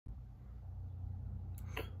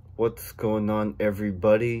What's going on,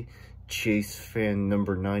 everybody? Chase fan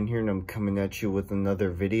number 9 here, and I'm coming at you with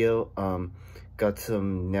another video. Got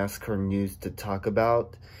some NASCAR news to talk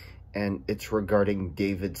about, and it's regarding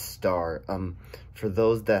David Starr. For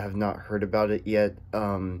those that have not heard about it yet,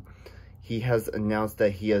 he has announced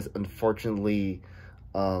that he has unfortunately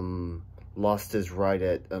lost his ride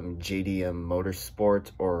at JDM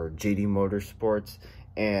Motorsports, or JD Motorsports.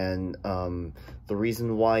 And the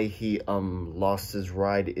reason why he lost his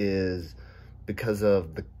ride is because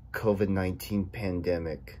of the COVID-19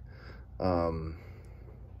 pandemic.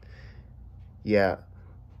 Yeah,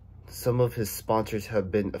 some of his sponsors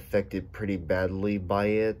have been affected pretty badly by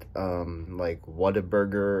it, like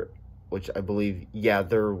Whataburger, which I believe, yeah,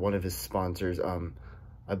 they're one of his sponsors.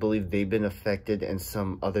 I believe they've been affected, and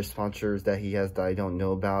some other sponsors that he has that I don't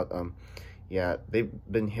know about. Yeah, they've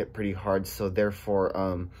been hit pretty hard, so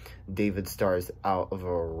therefore, David Starr is out of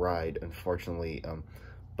a ride, unfortunately.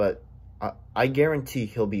 But I guarantee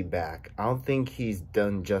he'll be back. I don't think he's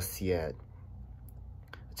done just yet.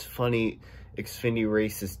 It's funny, Xfinity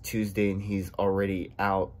race is Tuesday, and he's already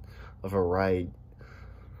out of a ride.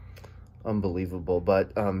 Unbelievable.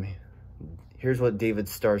 But here's what David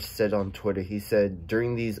Starr said on Twitter. He said,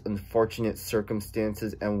 "During these unfortunate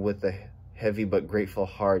circumstances and with a heavy but grateful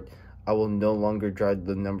heart, I will no longer drive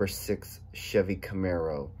the number 6 Chevy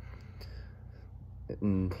Camaro."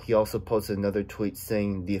 And he also posted another tweet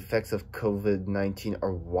saying, "The effects of COVID-19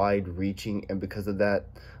 are wide-reaching, and because of that,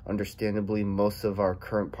 understandably, most of our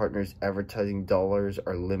current partners' advertising dollars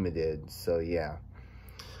are limited." So yeah.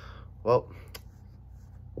 Well,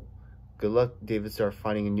 good luck, David Starr,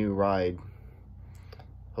 finding a new ride.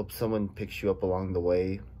 Hope someone picks you up along the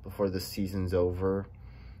way before the season's over.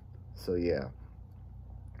 So yeah.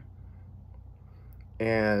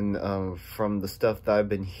 And from the stuff that I've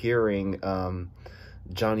been hearing,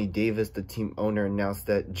 Johnny Davis, the team owner, announced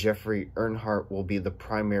that Jeffrey Earnhardt will be the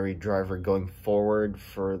primary driver going forward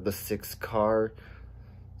for the 6 car.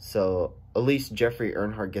 So at least Jeffrey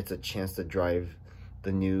Earnhardt gets a chance to drive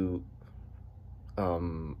the new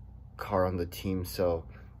car on the team. So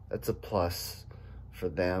that's a plus for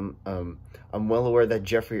them. I'm well aware that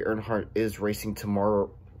Jeffrey Earnhardt is racing tomorrow,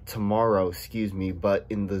 but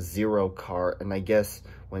in the 0 car, and I guess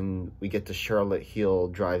when we get to Charlotte, he'll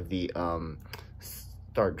drive the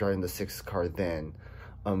start driving the 6 car then.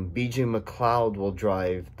 BJ McLeod will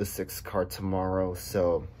drive the 6 car tomorrow.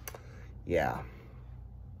 So yeah,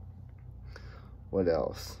 what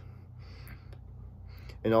else?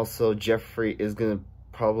 And also, Jeffrey is gonna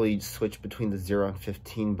probably switch between the 0 and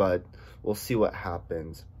 15, but we'll see what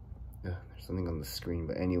happens. There's something on the screen,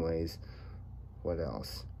 but anyways, what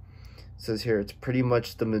else? It says here, it's pretty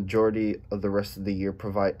much the majority of the rest of the year,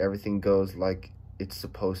 provided everything goes like it's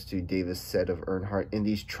supposed to, Davis said of Earnhardt. In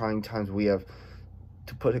these trying times, we have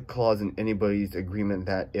to put a clause in anybody's agreement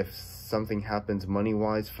that if something happens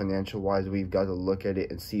money-wise, financial-wise, we've got to look at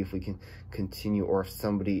it and see if we can continue, or if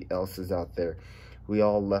somebody else is out there. We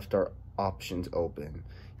all left our options open.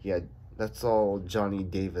 Yeah, that's all Johnny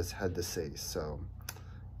Davis had to say. So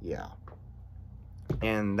yeah,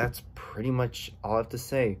 and that's pretty much all I have to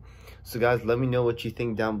say. So guys, let me know what you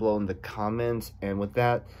think down below in the comments. And with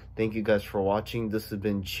that, thank you guys for watching. This has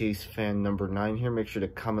been Chase fan number 9 here. Make sure to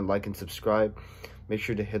comment, like, and subscribe. Make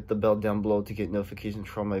sure to hit the bell down below to get notifications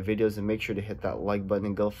from my videos, and make sure to hit that like button,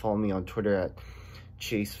 and go follow me on Twitter at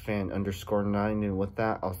ChaseFan_9. And with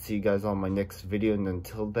that, I'll see you guys on my next video, and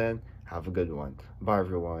until then, have a good one. Bye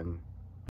everyone.